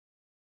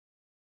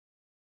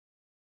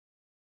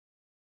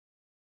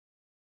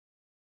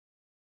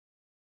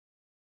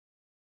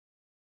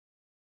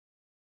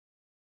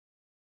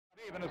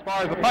Even as far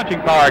as the punching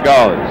power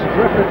goes.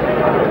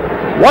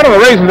 One of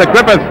the reasons that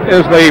Griffith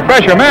is the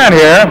fresher man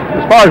here,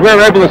 as far as we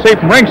were able to see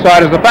from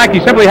ringside, is the fact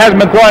he simply hasn't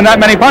been throwing that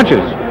many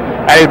punches.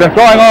 And he's been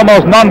throwing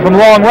almost none from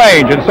long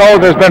range, and so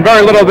there's been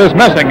very little of this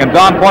missing. And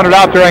Don pointed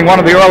out during one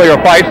of the earlier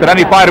fights that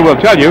any fighter will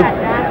tell you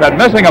that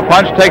missing a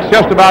punch takes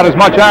just about as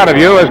much out of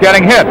you as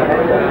getting hit.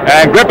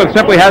 And Griffith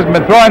simply hasn't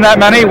been throwing that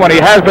many. When he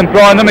has been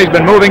throwing them, he's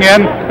been moving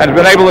in and has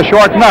been able to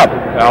shorten up.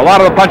 A lot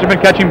of the punches have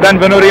been catching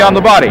Benvenuti on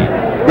the body.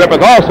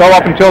 Griffith also,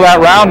 up until that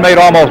round, made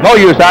almost no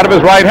use out of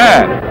his right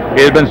hand.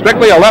 He has been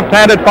strictly a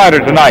left-handed fighter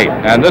tonight,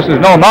 and this is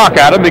no knock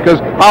at him because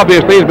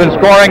obviously he's been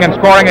scoring and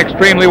scoring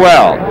extremely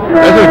well.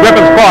 This is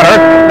Griffith's corner,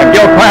 and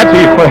Gil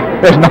Clancy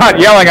is not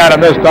yelling at him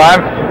this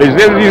time. He's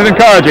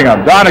encouraging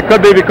him. Don, it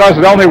could be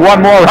because there's only one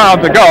more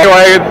round to go.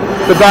 Anyway,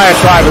 the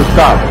diatribe is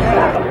tough.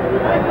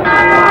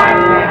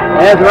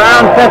 There's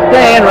round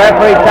 15.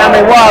 Referee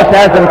Tommy Walsh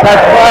has them touch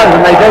gloves,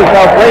 and they do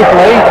so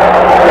briefly.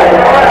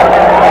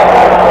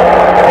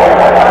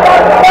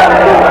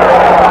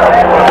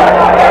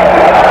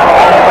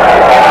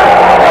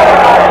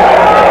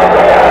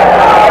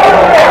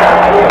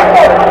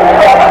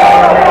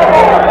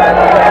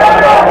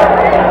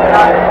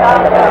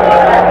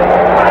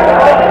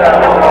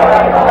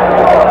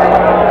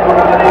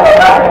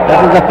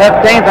 The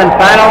 15th and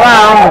final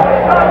round.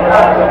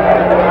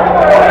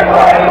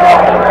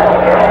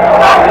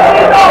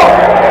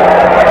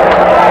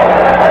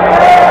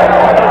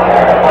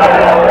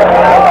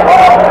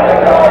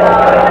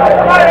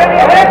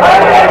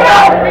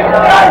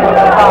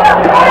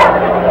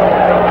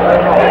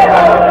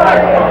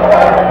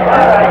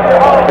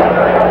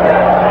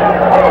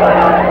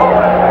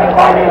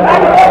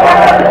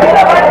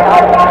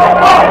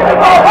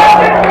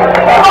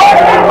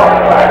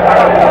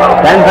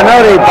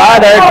 Benvenuti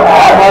bothered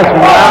almost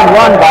from round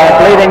one by a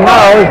bleeding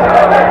nose.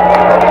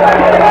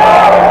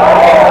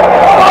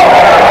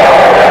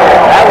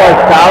 That was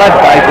solid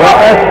by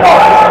Griffith.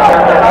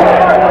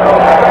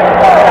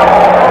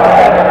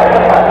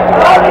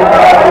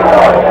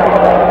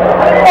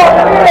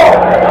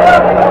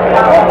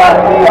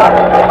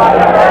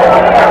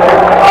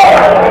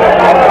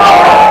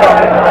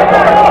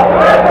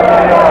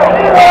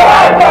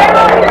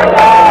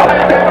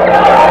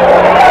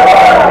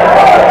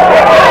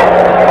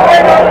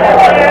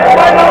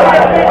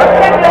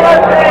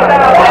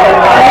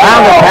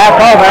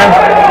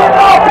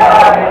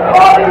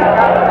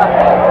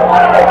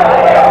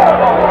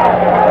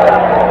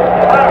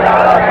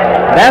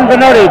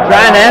 Benvenuti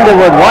trying to end it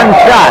with one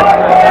shot.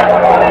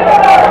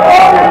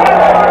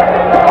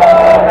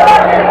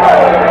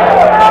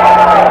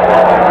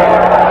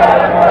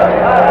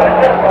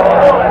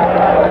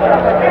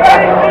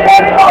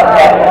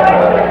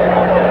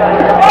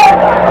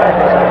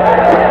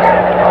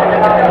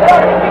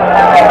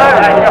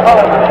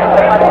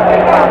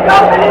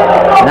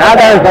 Now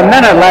there's a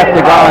minute left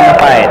to go in the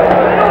fight.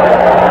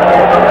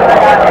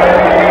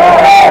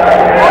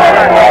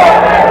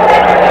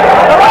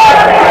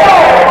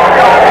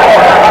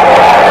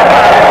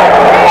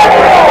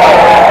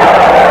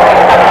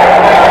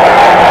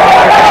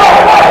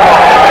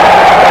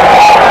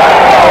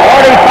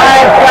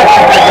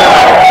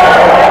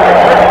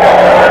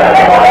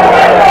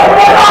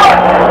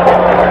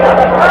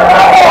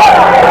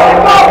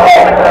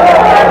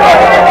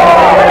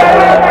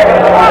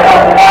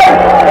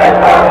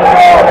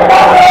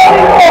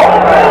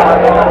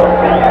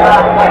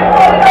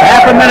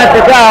 Minute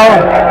to go.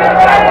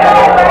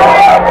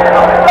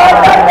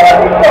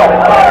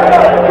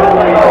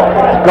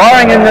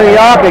 Scoring in New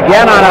York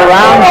again on a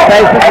round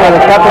basis with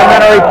a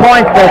supplementary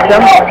point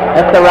system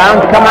if the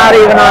rounds come out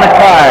even on a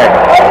card.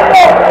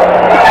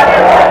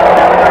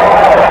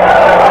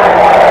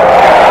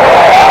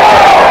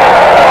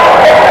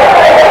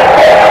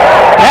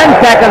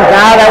 Seconds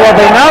now, there will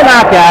be no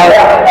knockout.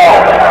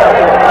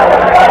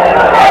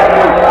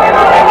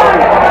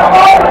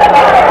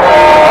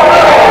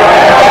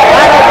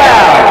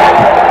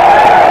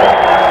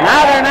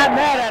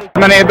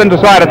 Many have been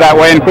decided that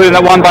way, including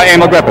that one by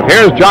Emile Griffith.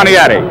 Here's Johnny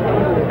Addy.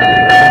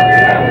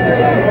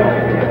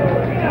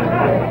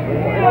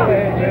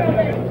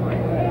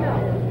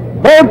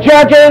 Both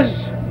judges,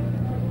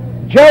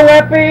 Joe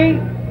Eppie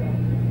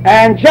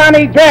and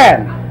Johnny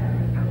Dent,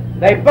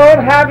 they both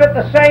have it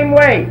the same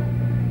way.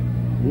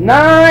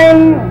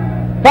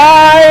 9-5,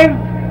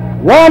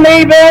 1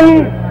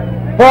 even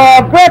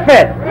for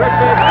Griffith.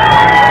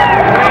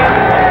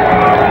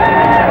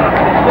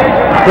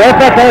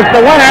 Griffith is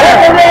the winner.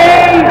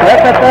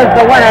 Griffith is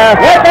the winner.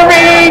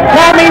 Referee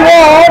Tommy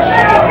Walsh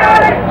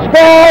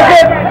scores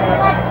it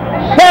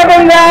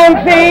 7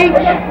 rounds each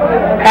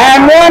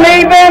and 1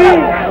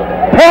 even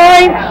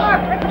points,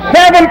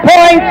 7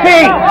 points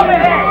each.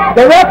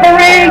 The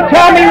referee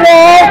Tommy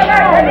Walsh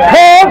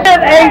calls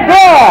it a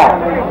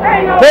draw.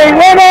 The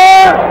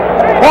winner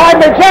by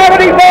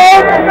majority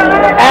vote,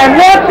 and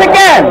once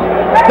again,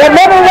 the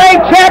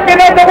middleweight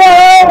champion of the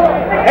world,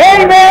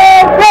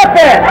 Emile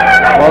Griffith.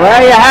 Well,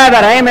 there you have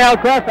it, Emile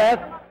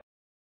Griffith.